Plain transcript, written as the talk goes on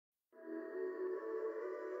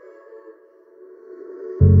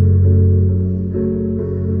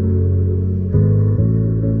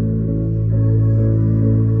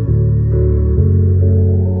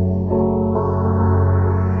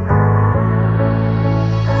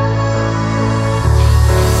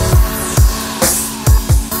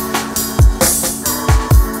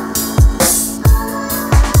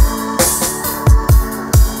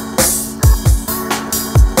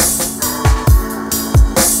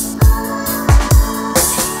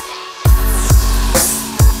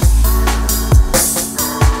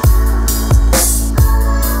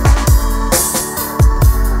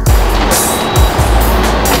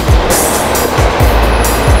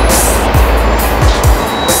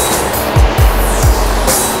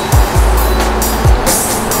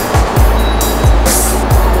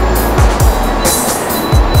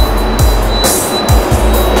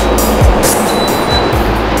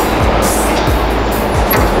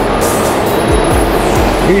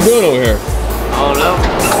are you doing over here? I don't know.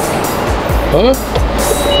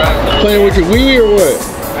 Huh? Playing with your Wii or what?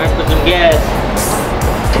 Trying to put some gas.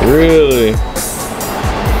 Really?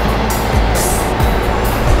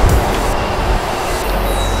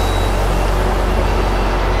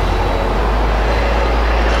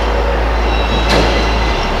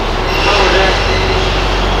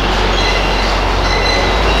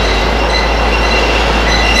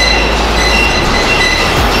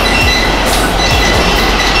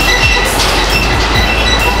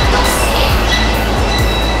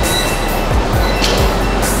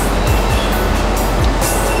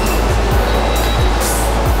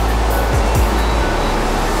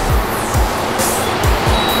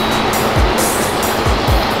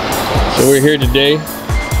 So we're here today.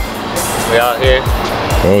 We out here.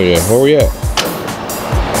 Oh yeah, where we at?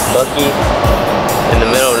 Bucky, in the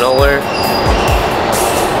middle of nowhere.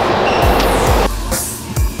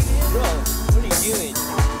 Bro, what are you doing?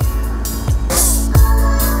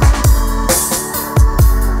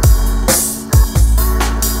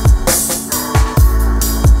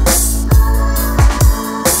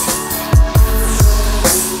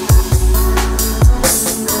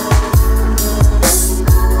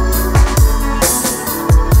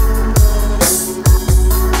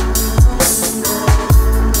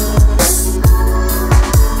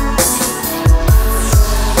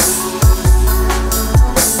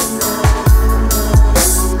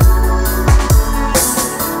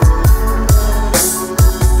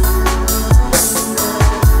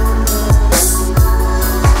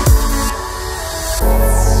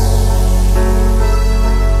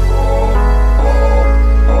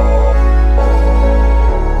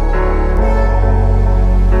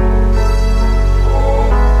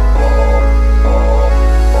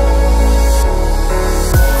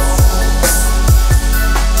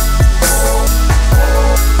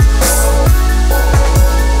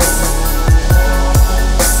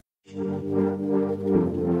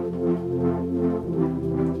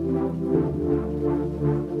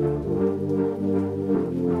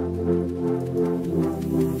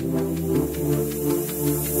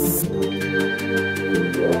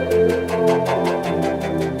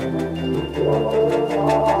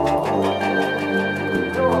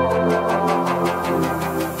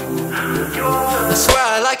 I swear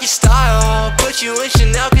I like your style. Put you in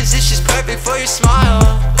Chanel cause it's just perfect for your smile.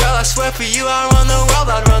 Girl, I swear for you I'd run the world,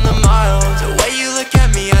 I'd run the miles. The way you look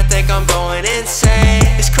at me, I think I'm going insane.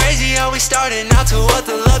 It's crazy how we started out to what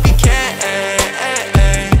the love you can't.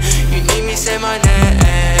 You need me, say my name.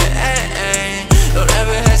 Don't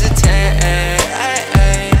ever hesitate.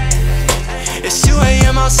 It's 2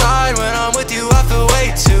 AM outside, when I'm with you I feel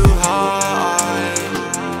way too high.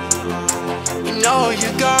 You know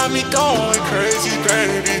you got me going crazy,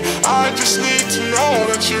 baby. I just need to know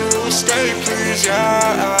that you will stay, please,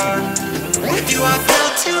 yeah. With you I feel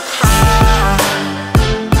too high.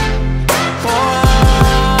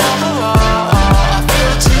 I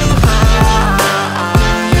feel too high.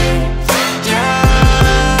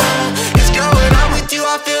 Yeah, it's going on with you,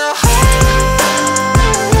 I feel high.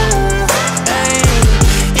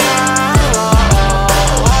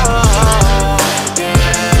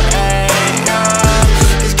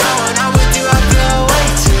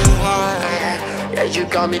 You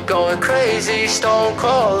got me going crazy, stone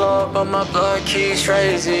cold up, but my blood keeps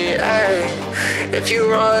crazy, ayy. If you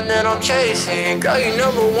run, then I'm chasing. Girl, you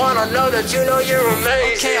 #1, I know that you know you're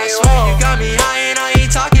amazing. Okay, I swear you got me high and I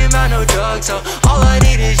ain't talking about no drugs. So all I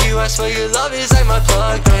need is you, I swear your love is like my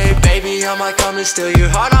plug. Hey, baby, I might come and steal your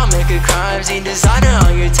heart, I'll make a crime scene. Designer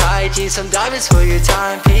on your tight jeans, some diamonds for your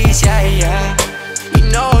timepiece, yeah, yeah. You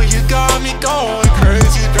know you got me going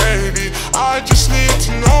crazy, baby. I just need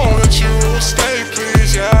to know that you will stay,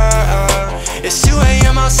 please, yeah. It's 2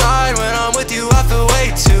 AM outside, when I'm with you I feel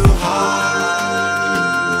way too high.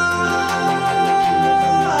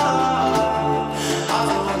 I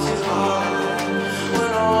feel way too high.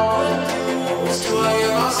 When I'm with you, it's 2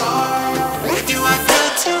 AM outside. With you I feel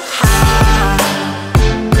too high.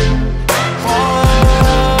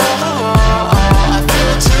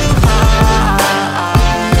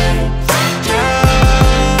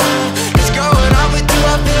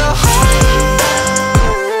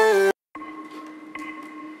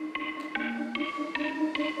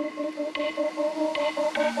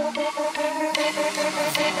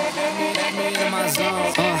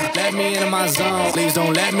 Let me into my zone. Please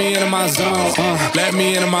don't let me into my zone. Let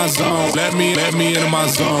me into my zone. Let me into my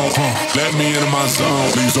zone. Let me into my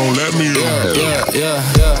zone. Please don't let me in. Yeah.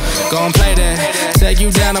 Gon' play that. Take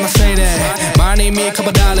you down, I'ma say that. Might need me a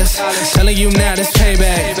couple dollars. Telling you now this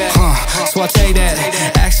payback. So I take that.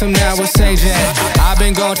 Ask them now what's sage at. I've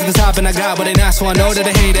been going to the top and I got what they not, so I know that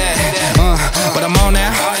they hate that. But I'm on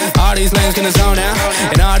now. All these lanes gonna zone out.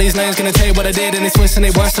 And all these lanes gonna tell you what I did, and they twist and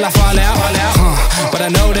they worse till I fall out. But I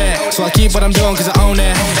know that, so I keep what I'm doing cause I own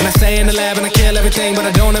that. And I stay in the lab and I kill everything, but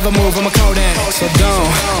I don't ever move, I'm a Kodak. So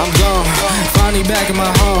I'm gone, finally back in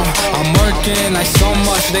my home. I'm working like so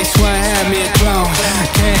much, they swear I had me a clone.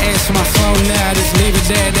 Can't answer my phone now, just leave it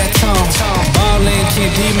there, that tone. Ballin',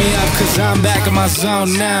 can't beat me up cause I'm back in my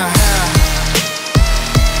zone now.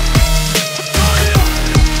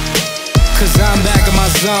 Cause I'm back in my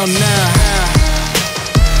zone now.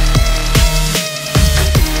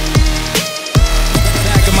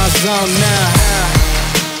 My zone now.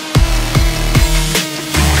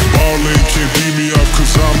 Ballin' can't beat me up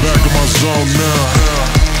cause I'm back in my zone now.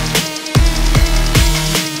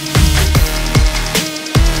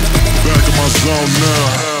 Back in my zone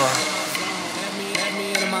now. Let me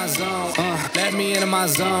into my zone. Let me into my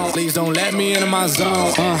zone. Please don't let me into my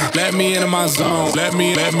zone. Let me into my zone. Let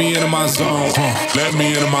me into my zone. Let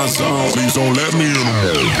me into my zone. Please don't let me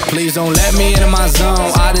in. Please don't let me into my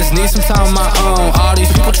zone. I just need some time of my own. All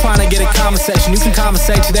these people trying to get a conversation, you can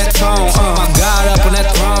conversate to that tone. My God up on that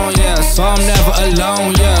throne, yeah. So I'm never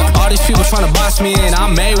alone, yeah. All these people trying to boss me in,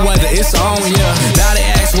 I'm Mayweather, it's on, yeah. Now they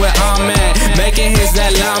ask where I'm at, making hits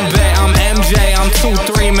that line back. I'm MJ, I'm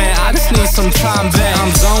 2-3, man. I just need some time back.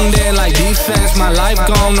 I'm zoned in like defense, my life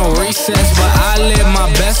gone, no recess, but I live my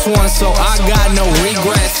best one, so I got no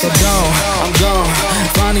regrets. So I'm gone,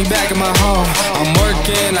 finally back in my home. I'm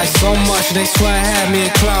working like so much, they swear I had me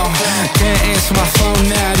a clone. Can't answer my phone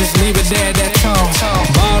now, just leave it there, that tone.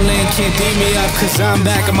 Ballin' can't beat me up cause I'm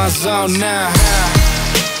back in my zone now.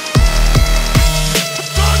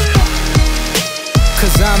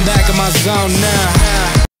 Cause I'm back in my zone now.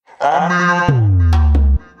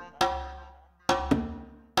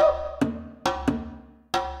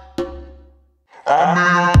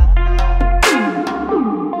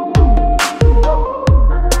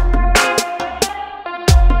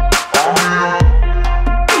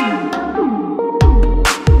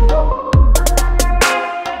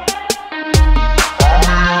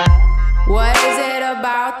 What is it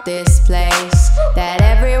about this place that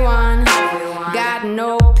everyone got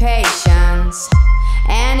no patience,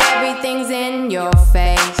 and everything's in your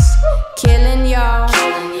face, killing your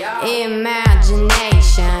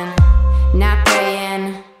imagination, not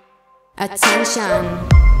paying attention,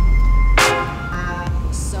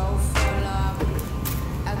 so full of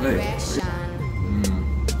aggression,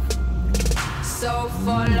 so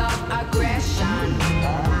full of aggression,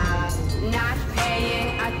 not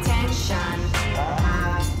paying attention.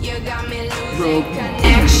 You got me losing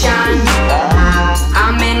connection.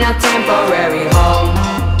 I'm in a temporary home,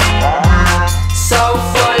 so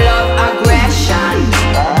full of aggression,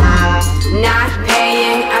 not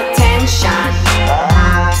paying attention.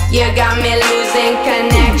 You got me losing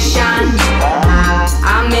connection.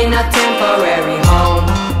 I'm in a temporary home.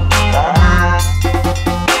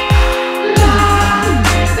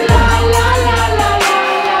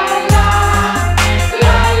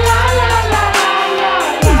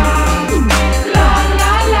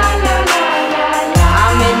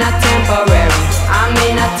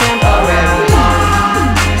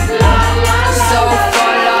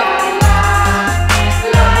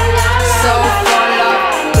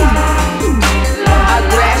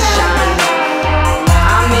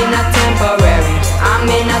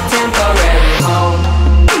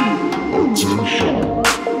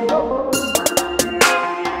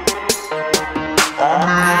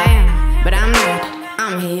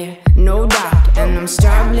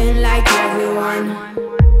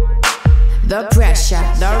 The pressure,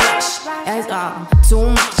 the rush is all too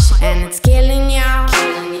much, and it's killing your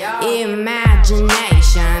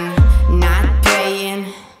imagination, not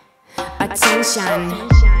paying attention.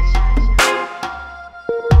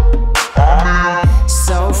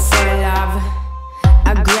 So full of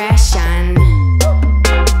aggression,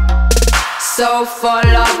 so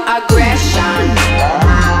full of aggression,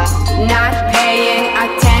 not paying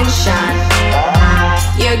attention.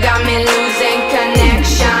 You got me losing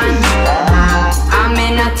connection. I'm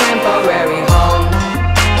in a temporary home,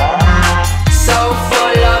 so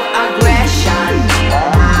full of aggression,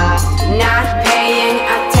 not paying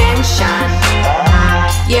attention.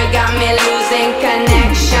 You got me losing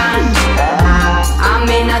connection. I'm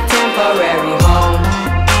in a temporary home.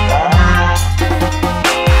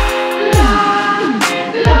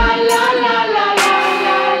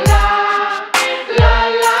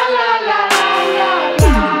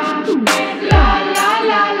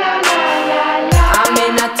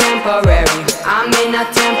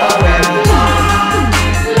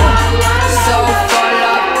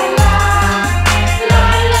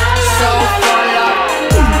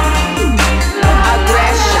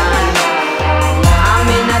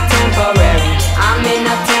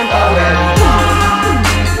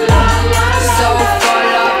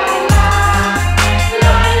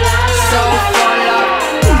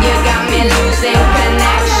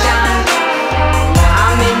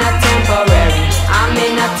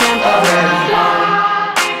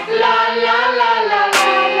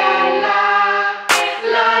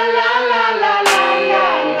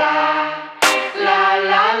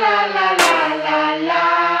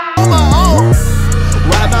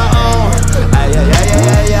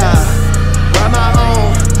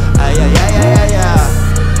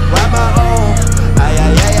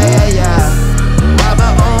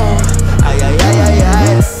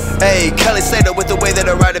 Charlie Slater with the way that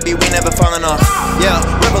I ride to be, we never falling off. Yeah,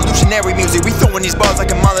 revolutionary music, we throwing these bars like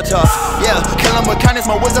a Molotov. Yeah, kill 'em with kindness,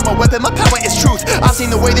 my wisdom, my weapon, my power is truth. I've seen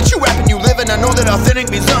the way that you rap and you live, and I know that authentic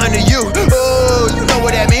means nothing to you. Oh, you know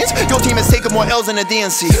what that means. Your team has taken more L's than the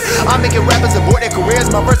DNC. I'm making rappers abort their careers,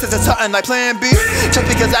 my verses are something like Plan B. Just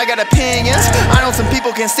because I got opinions, I know some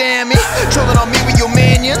people can stand me. Trolling on me with your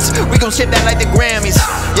minions, we gon' shit that like the Grammys.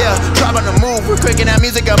 Yeah, tribe on the move, we're cranking that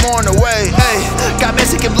music, I'm on the way. Hey, got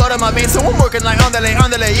Mexican blood on my veins, so I'm working like andale,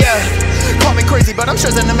 andale, yeah. Call me crazy, but I'm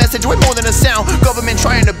stressing the message way more than a sound. Government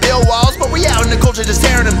trying to build walls, but we out in the culture just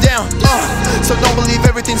tearing them down. So don't believe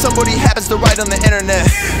everything somebody happens to write on the internet.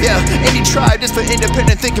 Yeah, any tribe just for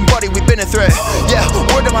independent thinking, buddy, we've been a threat. Yeah,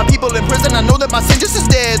 word to my people in prison, I know that my sin just is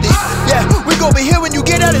deadly. Yeah, we gon' be here when you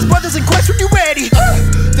get out as brothers in Christ when you ready.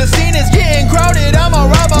 The scene is getting crowded, I'ma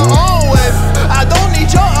ride my own wave. I don't need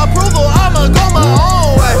your approval, I'ma go my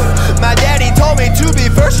own way. My daddy told me to be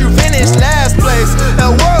first, you finish last place. The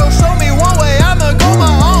world showed me one way, I'ma go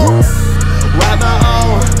my own. Ride my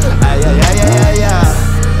own, ay ay ay ay ay ay.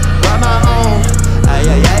 Ride my own, ay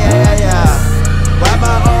ay ay ay ay ay. Ride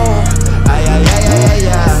my own, ay ay ay ay ay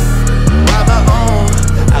ay. Ride my own,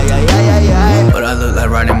 ay ay ay ay ay. But I look like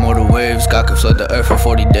riding mortal waves. God could flood the earth for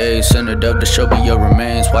 40 days. Send a dove to show me your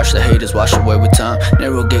remains. Watch the haters wash away with time.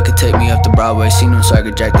 Narrow gate could take me up to Broadway. Seen them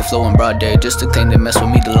swagger jack the flow in broad day. Just to claim they mess with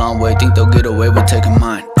me the long way. Think they'll get away with taking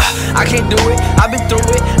mine. I can't do it, I've been through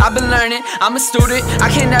it, I've been learning, I'm a student, I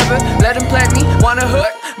can't never let them plant me, wanna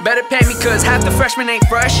hook, better pay me cause half the freshmen ain't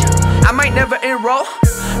fresh, I might never enroll,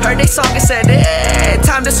 heard they song and said,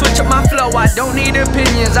 time to switch up my flow, I don't need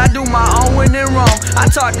opinions, I do my own when in wrong, I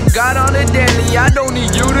talk to God on a daily, I don't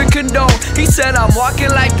need you to condone, he said I'm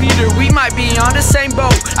walking like Peter, we might be on the same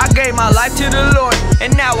boat, I gave my life to the Lord,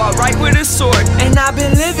 and now I write with a sword, and I've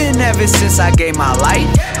been living ever since I gave my life.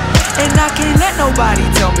 And I can't let nobody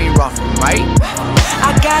tell me wrong from right.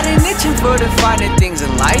 I got an itching for the finer things in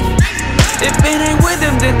life. If it ain't with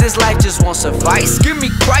him, then this life just won't suffice. Give me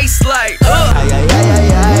Christ like, Ay, ay, ay,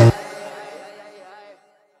 ay, ay.